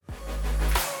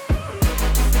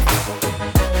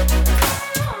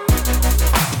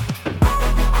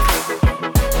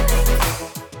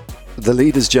The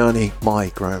Leader's Journey by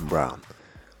Graham Brown.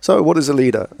 So what is a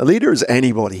leader? A leader is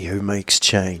anybody who makes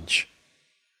change.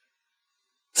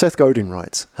 Seth Godin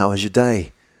writes, "How was your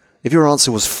day? If your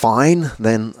answer was fine,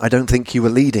 then I don't think you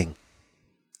were leading."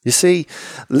 You see,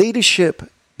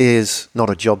 leadership is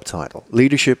not a job title.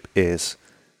 Leadership is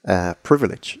a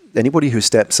privilege. Anybody who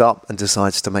steps up and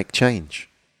decides to make change.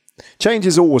 Change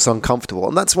is always uncomfortable,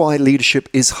 and that's why leadership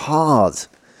is hard.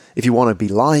 If you want to be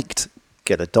liked,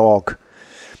 get a dog.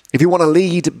 If you want to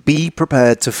lead, be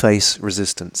prepared to face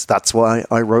resistance. That's why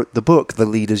I wrote the book, The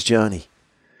Leader's Journey.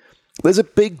 There's a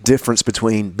big difference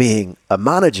between being a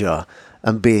manager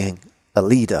and being a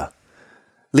leader.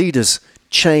 Leaders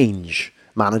change,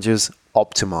 managers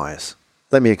optimize.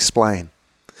 Let me explain.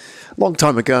 A long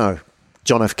time ago,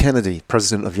 John F. Kennedy,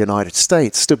 President of the United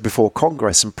States, stood before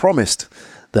Congress and promised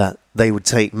that they would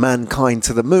take mankind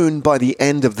to the moon by the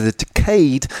end of the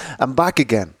decade and back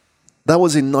again. That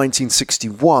was in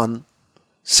 1961,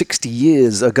 60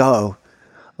 years ago,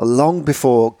 long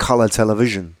before color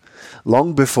television,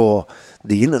 long before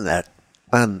the internet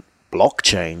and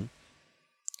blockchain.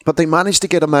 But they managed to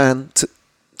get a man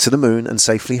to the moon and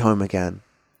safely home again,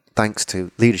 thanks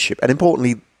to leadership. And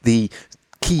importantly, the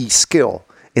key skill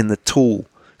in the tool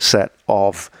set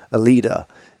of a leader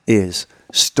is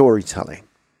storytelling.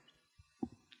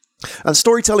 And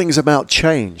storytelling is about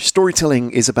change. Storytelling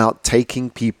is about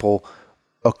taking people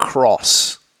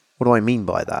across. What do I mean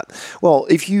by that? Well,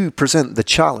 if you present the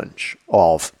challenge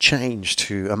of change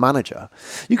to a manager,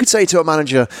 you could say to a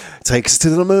manager, "Take us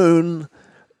to the moon.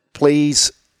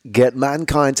 Please get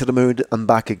mankind to the moon and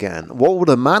back again." What would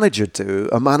a manager do?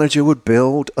 A manager would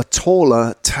build a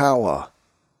taller tower.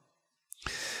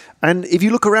 And if you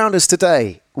look around us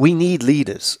today, we need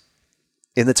leaders.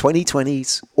 In the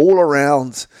 2020s, all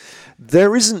around,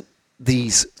 there isn't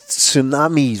these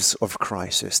tsunamis of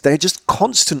crisis. They're just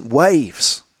constant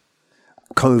waves.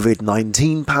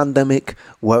 COVID-19 pandemic,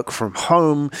 work from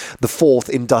home, the fourth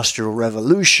industrial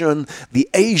revolution, the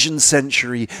Asian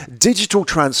century, digital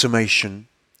transformation.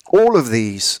 All of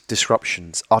these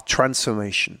disruptions are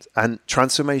transformations, and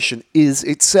transformation is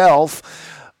itself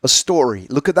a story.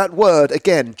 Look at that word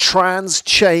again,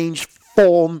 change,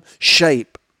 form,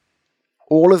 shape.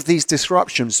 All of these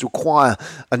disruptions require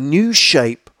a new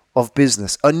shape of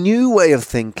business, a new way of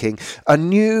thinking, a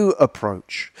new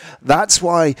approach. That's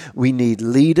why we need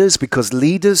leaders, because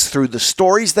leaders, through the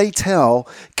stories they tell,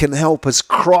 can help us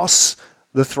cross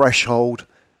the threshold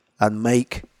and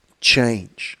make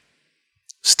change.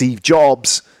 Steve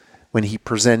Jobs, when he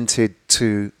presented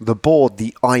to the board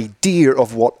the idea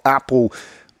of what Apple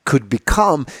could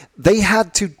become, they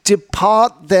had to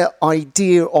depart their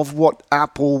idea of what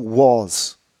Apple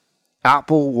was.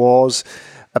 Apple was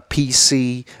a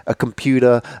PC, a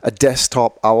computer, a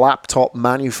desktop, a laptop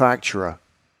manufacturer.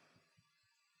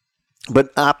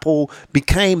 But Apple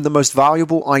became the most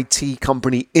valuable IT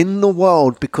company in the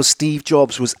world because Steve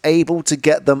Jobs was able to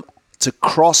get them to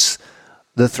cross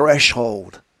the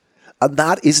threshold. And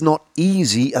that is not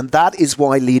easy, and that is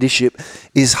why leadership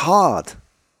is hard.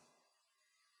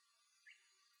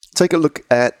 Take a look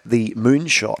at the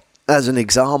moonshot as an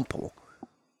example.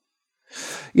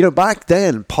 You know, back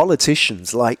then,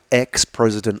 politicians like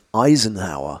ex-President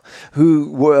Eisenhower,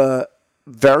 who were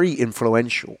very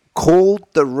influential, called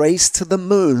the race to the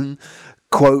moon,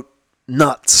 quote,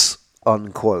 nuts,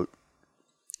 unquote.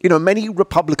 You know, many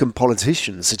Republican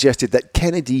politicians suggested that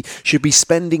Kennedy should be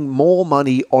spending more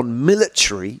money on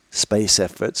military space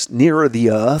efforts nearer the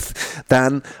Earth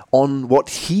than on what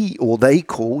he or they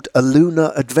called a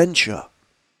lunar adventure.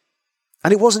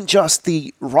 And it wasn't just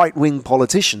the right-wing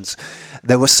politicians.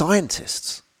 There were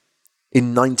scientists.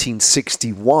 In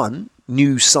 1961,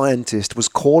 New Scientist was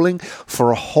calling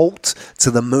for a halt to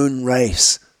the moon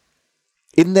race.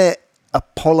 In their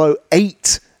Apollo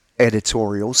 8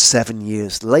 editorial 7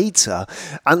 years later,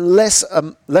 and less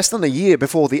than a year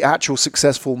before the actual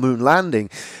successful moon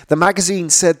landing, the magazine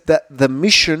said that the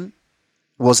mission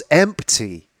was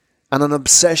empty and an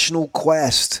obsessional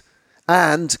quest.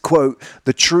 And, quote,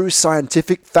 the true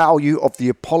scientific value of the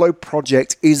Apollo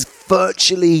project is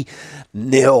virtually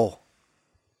nil.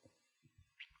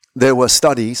 There were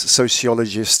studies,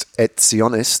 sociologist et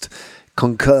Zionist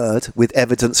concurred with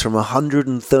evidence from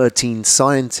 113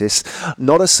 scientists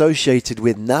not associated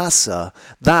with NASA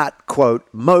that, quote,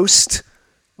 most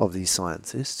of these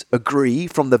scientists agree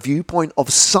from the viewpoint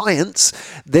of science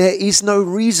there is no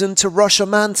reason to rush a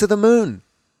man to the moon.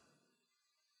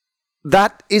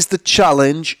 That is the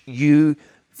challenge you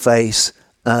face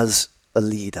as a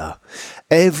leader.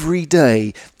 Every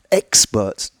day,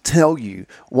 experts tell you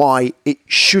why it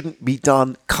shouldn't be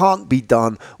done, can't be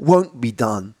done, won't be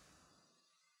done.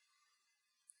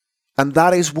 And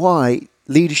that is why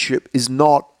leadership is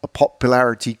not a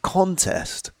popularity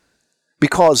contest.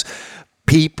 Because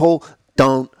people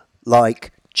don't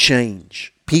like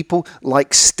change. People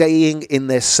like staying in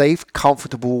their safe,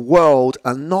 comfortable world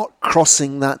and not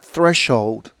crossing that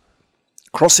threshold.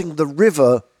 Crossing the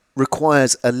river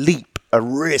requires a leap, a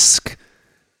risk.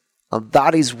 And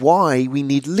that is why we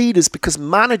need leaders, because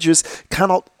managers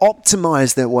cannot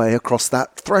optimize their way across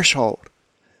that threshold.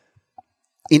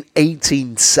 In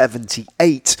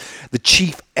 1878, the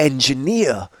chief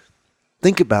engineer,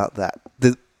 think about that,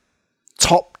 the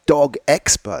top dog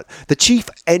expert, the chief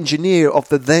engineer of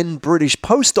the then British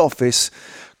Post Office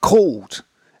called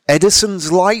Edison's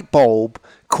light bulb,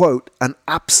 quote, an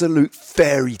absolute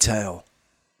fairy tale.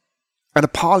 And a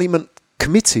parliament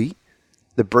committee,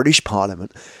 the British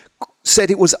Parliament,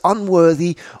 said it was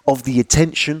unworthy of the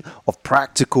attention of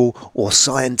practical or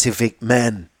scientific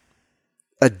men.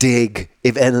 A dig,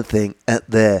 if anything,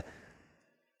 at their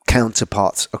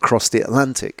counterparts across the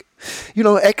Atlantic. You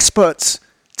know, experts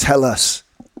tell us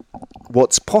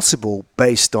what's possible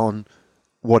based on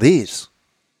what is.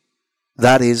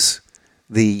 That is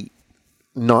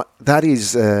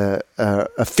a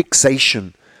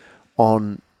fixation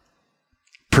on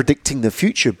predicting the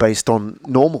future based on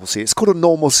normalcy. It's called a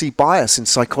normalcy bias in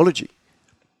psychology.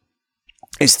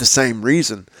 It's the same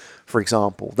reason, for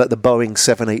example, that the Boeing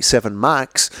 787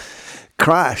 MAX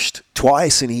crashed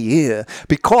twice in a year,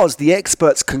 because the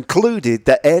experts concluded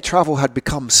that air travel had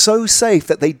become so safe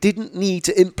that they didn't need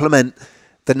to implement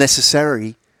the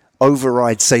necessary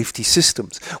override safety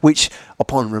systems, which,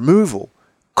 upon removal,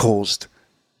 caused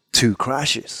 2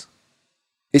 crashes.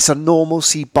 It's a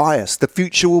normalcy bias. The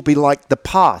future will be like the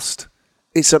past.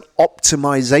 It's an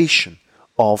optimization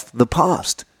of the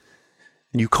past.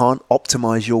 And you can't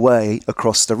optimize your way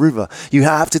across the river. You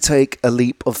have to take a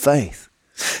leap of faith.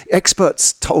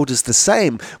 Experts told us the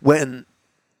same when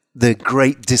the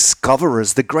great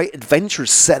discoverers, the great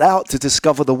adventurers set out to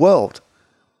discover the world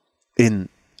in,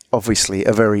 obviously,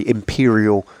 a very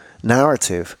imperial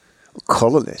narrative.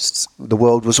 Colonists, the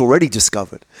world was already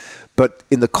discovered. But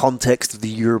in the context of the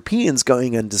Europeans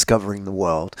going and discovering the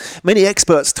world, many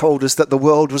experts told us that the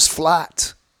world was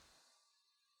flat.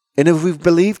 And if we've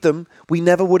believed them, we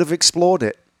never would have explored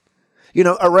it. You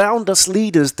know, around us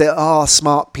leaders, there are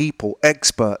smart people,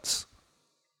 experts.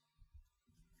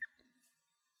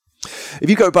 If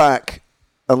you go back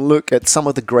and look at some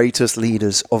of the greatest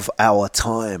leaders of our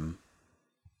time,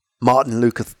 Martin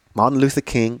Luther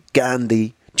King,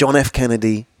 Gandhi, John F.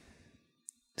 Kennedy,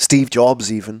 Steve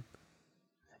Jobs even,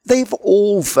 they've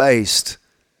all faced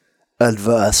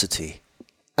adversity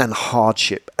and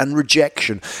hardship and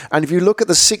rejection. And if you look at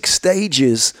the 6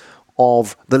 stages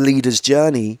of the leader's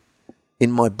journey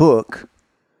in my book,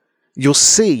 you'll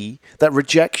see that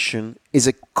rejection is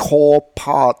a core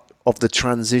part of the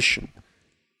transition.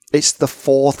 It's the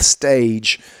 4th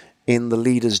stage in the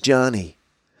leader's journey.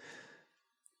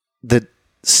 The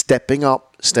stepping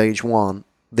up, stage 1,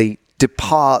 the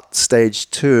depart, stage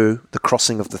 2, the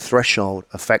crossing of the threshold,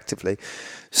 effectively.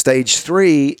 Stage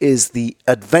 3 is the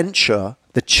adventure,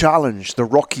 the challenge, the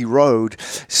rocky road.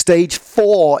 Stage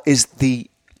 4 is the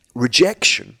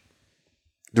rejection.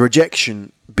 The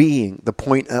rejection being the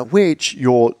point at which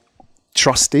your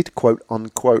trusted, quote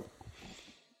unquote,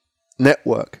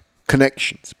 network,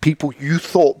 connections, people you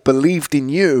thought believed in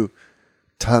you,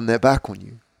 turn their back on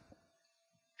you.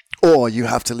 Or you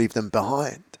have to leave them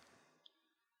behind.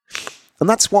 And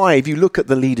that's why, if you look at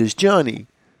the leader's journey,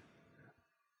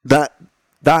 that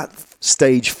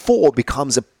stage 4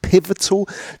 becomes a pivotal,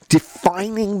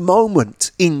 defining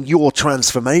moment in your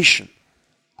transformation.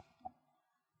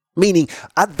 Meaning,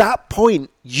 at that point,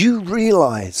 you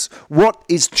realize what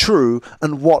is true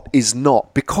and what is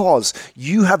not, because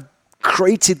you have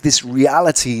created this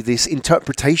reality, this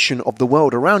interpretation of the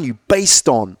world around you based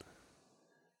on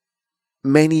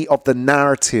many of the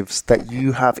narratives that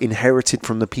you have inherited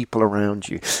from the people around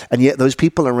you. And yet those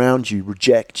people around you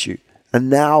reject you. And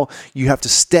now you have to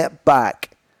step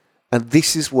back. And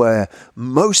this is where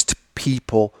most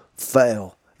people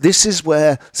fail. This is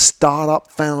where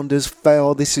startup founders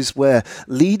fail. This is where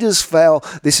leaders fail.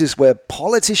 This is where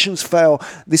politicians fail.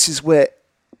 This is where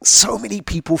so many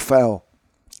people fail.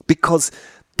 Because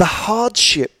the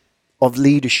hardship of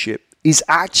leadership is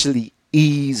actually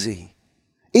easy.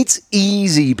 It's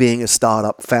easy being a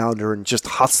startup founder and just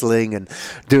hustling and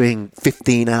doing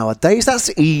 15-hour days. That's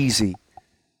easy.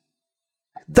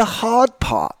 The hard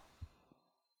part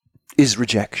is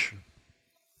rejection.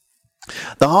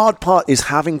 The hard part is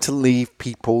having to leave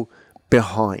people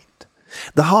behind.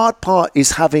 The hard part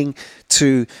is having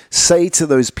to say to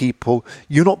those people,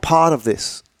 you're not part of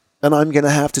this, and I'm going to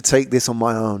have to take this on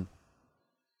my own.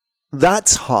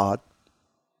 That's hard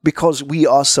because we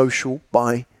are social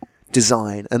by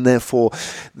design, and therefore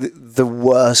the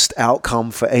worst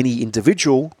outcome for any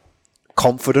individual,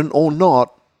 confident or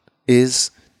not,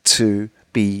 is to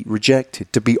be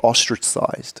rejected, to be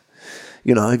ostracized.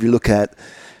 You know, if you look at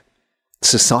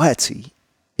society,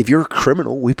 if you're a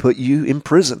criminal, we put you in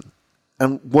prison.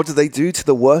 And what do they do to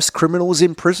the worst criminals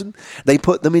in prison? They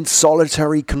put them in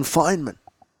solitary confinement.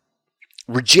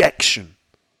 Rejection.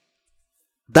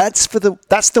 That's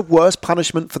the worst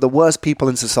punishment for the worst people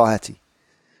in society.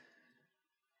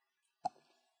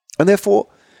 And therefore,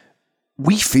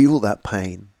 we feel that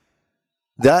pain.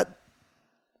 That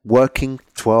working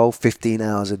 12, 15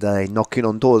 hours a day, knocking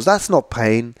on doors, that's not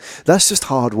pain. That's just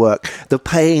hard work. The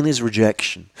pain is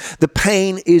rejection. The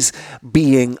pain is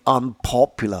being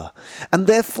unpopular. And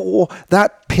therefore,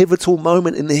 that pivotal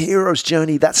moment in the hero's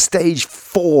journey, that stage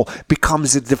 4,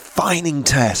 becomes a defining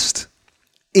test.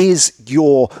 Is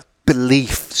your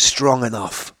belief strong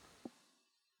enough?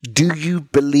 Do you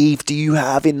believe? Do you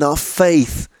have enough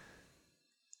faith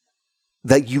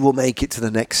that you will make it to the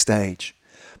next stage?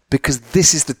 Because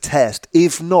this is the test.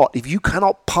 If not, if you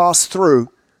cannot pass through,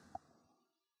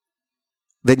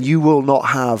 then you will not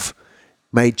have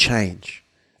made change.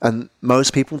 And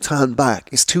most people turn back.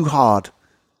 It's too hard.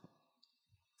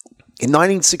 In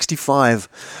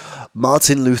 1965,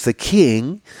 Martin Luther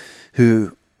King,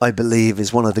 who I believe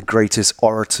is one of the greatest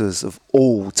orators of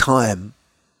all time,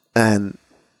 and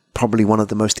probably one of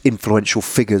the most influential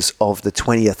figures of the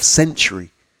 20th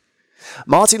century,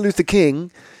 Martin Luther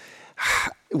King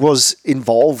was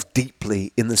involved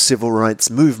deeply in the civil rights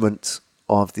movement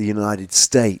of the United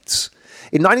States.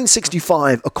 In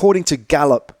 1965, according to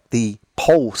Gallup, the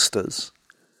pollsters,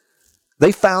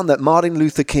 they found that Martin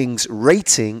Luther King's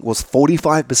rating was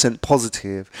 45%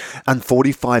 positive and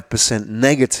 45%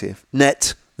 negative,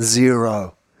 net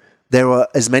zero. There were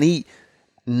as many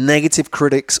negative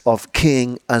critics of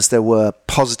King as there were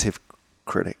positive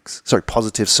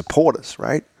supporters,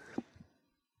 right?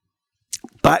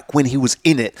 Back when he was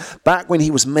in it, back when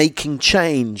he was making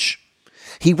change,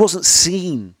 he wasn't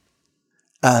seen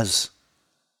as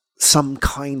some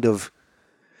kind of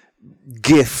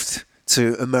gift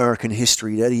to American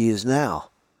history that he is now.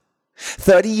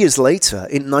 30 years later,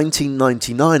 in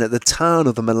 1999, at the turn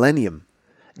of the millennium,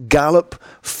 Gallup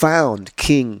found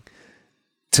King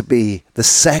to be the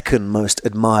second most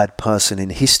admired person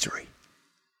in history.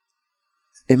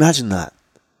 Imagine that.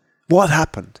 What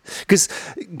happened? Because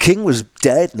King was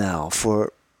dead now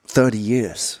for 30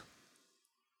 years.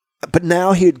 But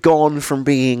now he had gone from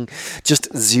being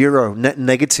just zero, net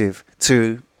negative,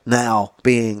 to now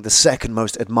being the second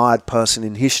most admired person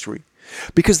in history.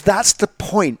 Because that's the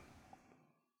point.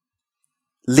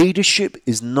 Leadership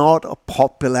is not a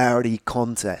popularity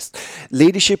contest.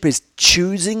 Leadership is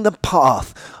choosing the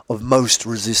path of most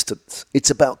resistance.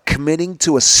 It's about committing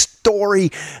to a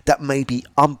story that may be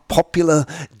unpopular,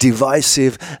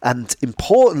 divisive, and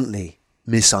importantly,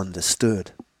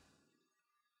 misunderstood.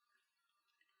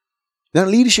 Now,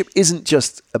 leadership isn't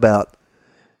just about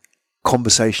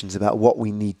conversations about what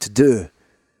we need to do.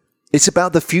 It's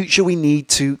about the future we need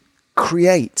to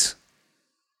create.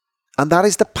 And that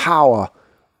is the power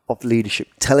of leadership,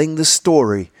 telling the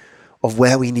story of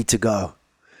where we need to go.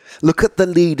 Look at the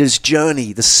leader's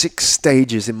journey, the 6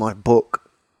 stages in my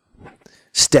book.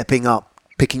 Stepping up,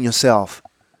 picking yourself,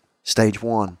 stage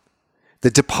 1. The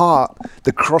depart,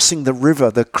 the crossing the river,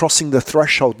 the crossing the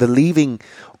threshold, the leaving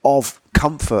of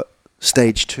comfort,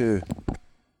 stage 2.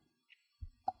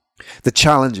 The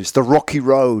challenges, the rocky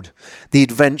road, the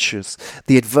adventures,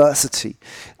 the adversity,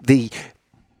 the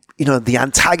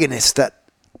antagonists that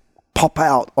pop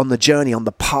out on the journey, on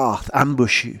the path,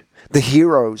 ambush you. The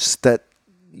heroes that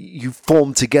you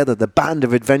form together, the band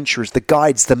of adventurers, the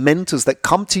guides, the mentors that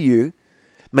come to you,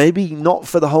 maybe not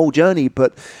for the whole journey,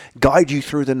 but guide you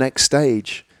through the next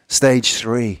stage, stage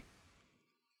 3.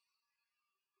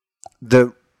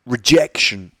 The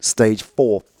rejection, stage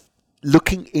 4.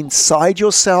 Looking inside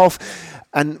yourself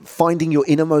and finding your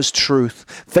innermost truth,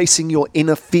 facing your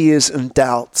inner fears and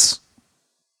doubts,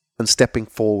 and stepping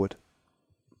forward.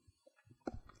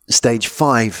 Stage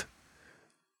 5,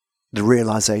 the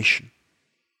realization.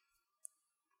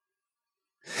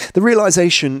 The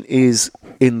realization is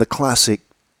in the classic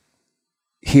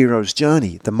hero's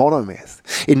journey, the monomyth.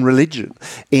 In religion,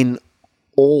 in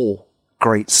all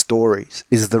great stories,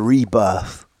 is the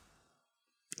rebirth.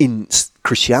 In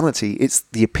Christianity, it's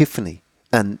the Epiphany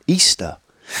and Easter.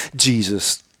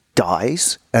 Jesus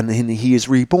dies and then he is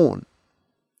reborn.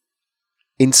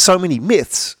 In so many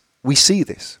myths, we see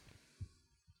this.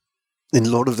 In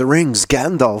Lord of the Rings,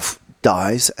 Gandalf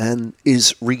dies and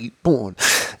is reborn.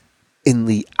 in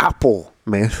the Apple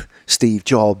myth, Steve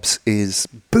Jobs is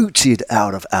booted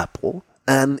out of Apple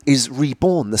and is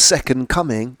reborn, the second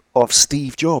coming of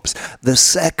Steve Jobs, the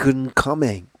second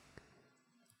coming.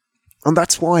 And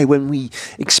that's why when we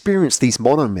experience these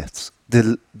monomyths,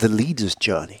 the leader's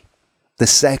journey, the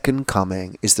second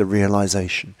coming is the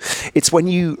realization. It's when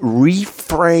you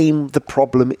reframe the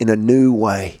problem in a new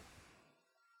way.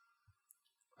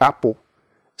 Apple,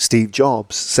 Steve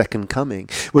Jobs' second coming,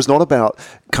 was not about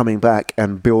coming back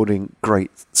and building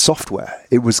great software.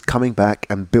 It was coming back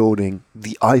and building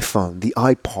the iPhone, the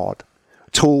iPod,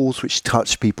 tools which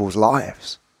touch people's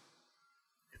lives.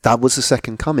 That was the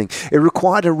second coming. It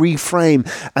required a reframe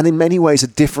and in many ways a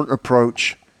different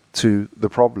approach to the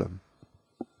problem.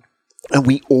 And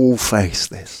we all face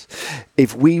this.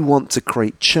 If we want to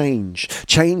create change,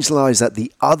 change lies at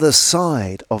the other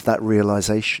side of that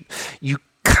realization. You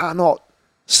cannot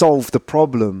solve the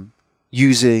problem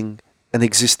using an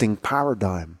existing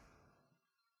paradigm.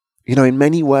 You know, in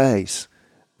many ways,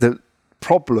 the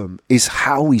problem is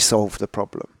how we solve the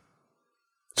problem.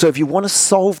 So if you want to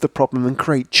solve the problem and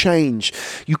create change,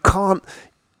 you can't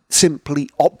simply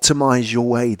optimize your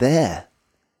way there.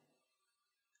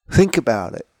 Think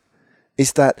about it.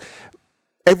 Is that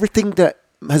everything that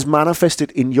has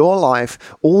manifested in your life,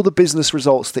 all the business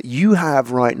results that you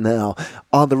have right now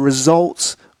are the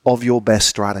results of your best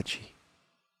strategy.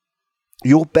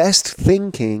 Your best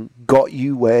thinking got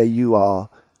you where you are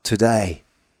today,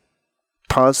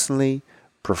 personally,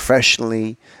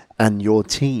 professionally, and your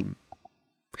team.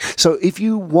 So if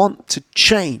you want to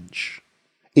change,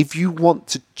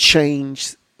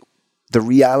 the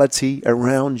reality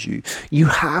around you, you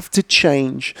have to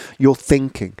change your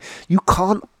thinking. You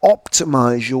can't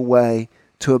optimize your way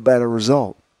to a better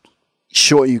result.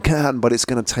 Sure you can, but it's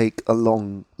going to take a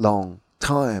long, long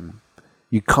time.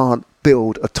 You can't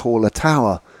build a taller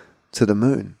tower to the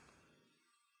moon.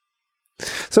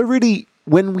 So really,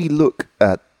 when we look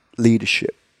at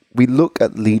leadership, we look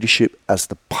at leadership as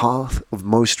the path of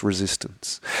most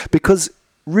resistance. Because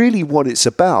really what it's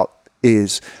about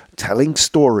is telling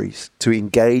stories to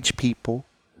engage people,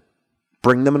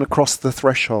 bring them across the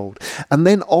threshold, and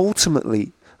then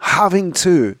ultimately having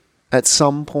to, at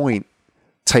some point,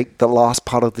 take the last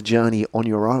part of the journey on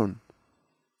your own.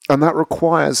 And that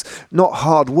requires not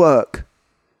hard work,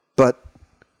 but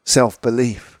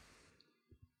self-belief.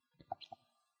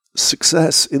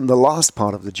 Success in the last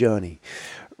part of the journey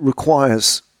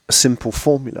requires a simple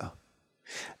formula.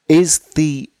 Is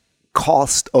the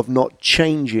cost of not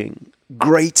changing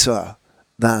greater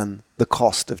than the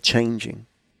cost of changing?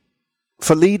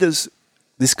 For leaders,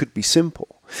 this could be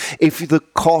simple. If the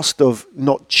cost of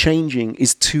not changing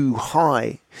is too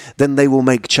high, then they will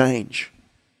make change.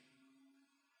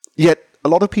 Yet, a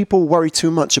lot of people worry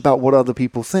too much about what other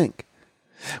people think.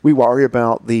 We worry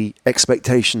about the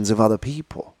expectations of other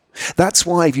people. That's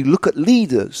why if you look at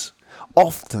leaders,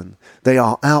 often they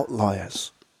are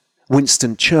outliers.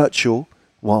 Winston Churchill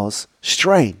was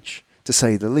strange, to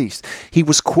say the least. He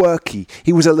was quirky.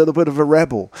 He was a little bit of a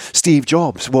rebel. Steve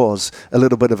Jobs was a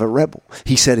little bit of a rebel.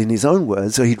 He said in his own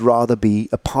words that he'd rather be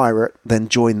a pirate than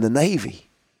join the Navy.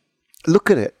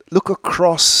 Look at it. Look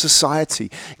across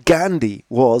society. Gandhi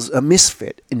was a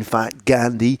misfit. In fact,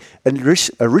 Gandhi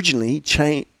originally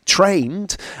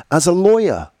trained as a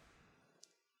lawyer.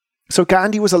 So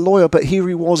Gandhi was a lawyer, but here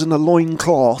he was in a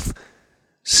loincloth,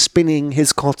 spinning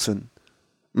his cotton,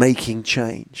 making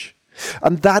change.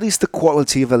 And that is the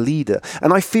quality of a leader.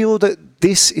 And I feel that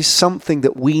this is something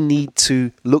that we need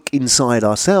to look inside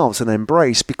ourselves and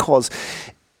embrace, because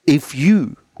if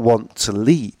you want to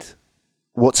lead,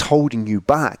 what's holding you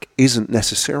back isn't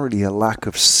necessarily a lack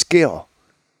of skill,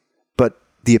 but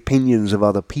the opinions of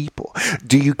other people.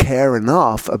 Do you care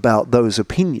enough about those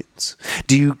opinions?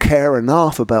 Do you care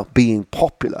enough about being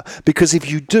popular? Because if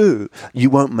you do, you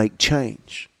won't make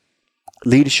change.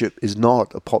 Leadership is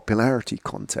not a popularity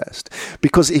contest.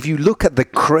 Because if you look at the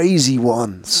crazy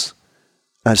ones,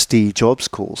 as Steve Jobs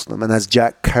calls them, and as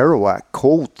Jack Kerouac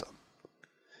called them,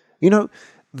 you know,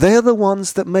 they're the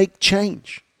ones that make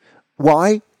change.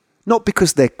 Why? Not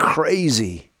because they're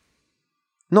crazy.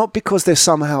 Not because they're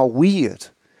somehow weird.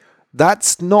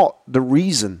 That's not the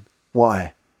reason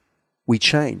why we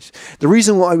change. The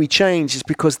reason why we change is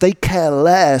because they care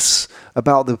less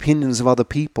about the opinions of other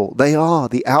people. They are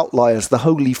the outliers, the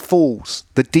holy fools,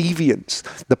 the deviants,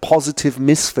 the positive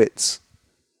misfits.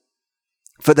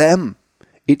 For them,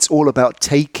 it's all about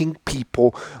taking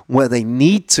people where they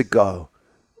need to go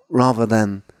rather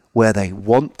than where they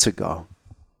want to go.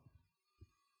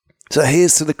 So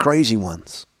here's to the crazy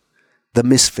ones, the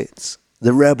misfits,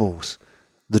 the rebels,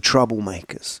 the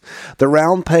troublemakers, the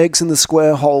round pegs in the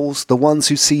square holes, the ones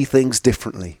who see things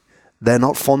differently. They're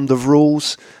not fond of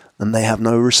rules, and they have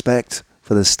no respect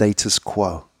for the status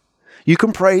quo. You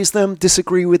can praise them,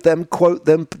 disagree with them, quote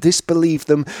them, disbelieve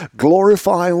them,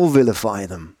 glorify or vilify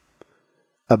them.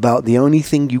 About the only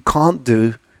thing you can't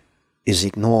do is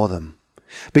ignore them.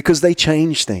 Because they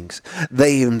change things.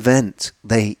 They invent.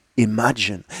 They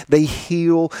imagine. They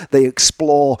heal. They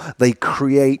explore. They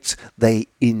create. They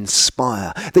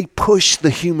inspire. They push the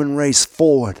human race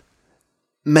forward.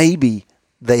 Maybe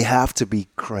they have to be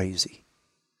crazy.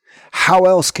 How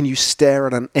else can you stare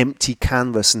at an empty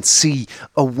canvas and see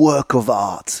a work of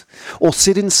art? Or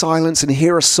sit in silence and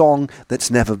hear a song that's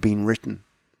never been written?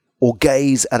 Or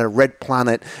gaze at a red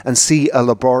planet and see a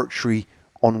laboratory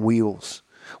on wheels?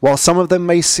 While some of them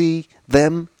may see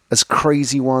them as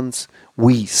crazy ones,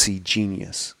 we see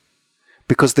genius.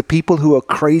 Because the people who are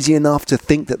crazy enough to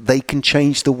think that they can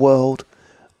change the world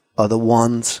are the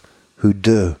ones who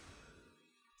do.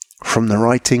 From the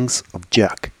writings of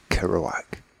Jack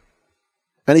Kerouac.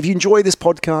 And if you enjoy this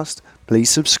podcast, please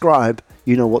subscribe.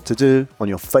 You know what to do on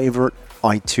your favorite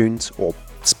iTunes or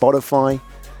Spotify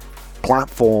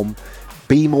platform.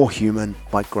 Be More Human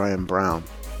by Graham Brown.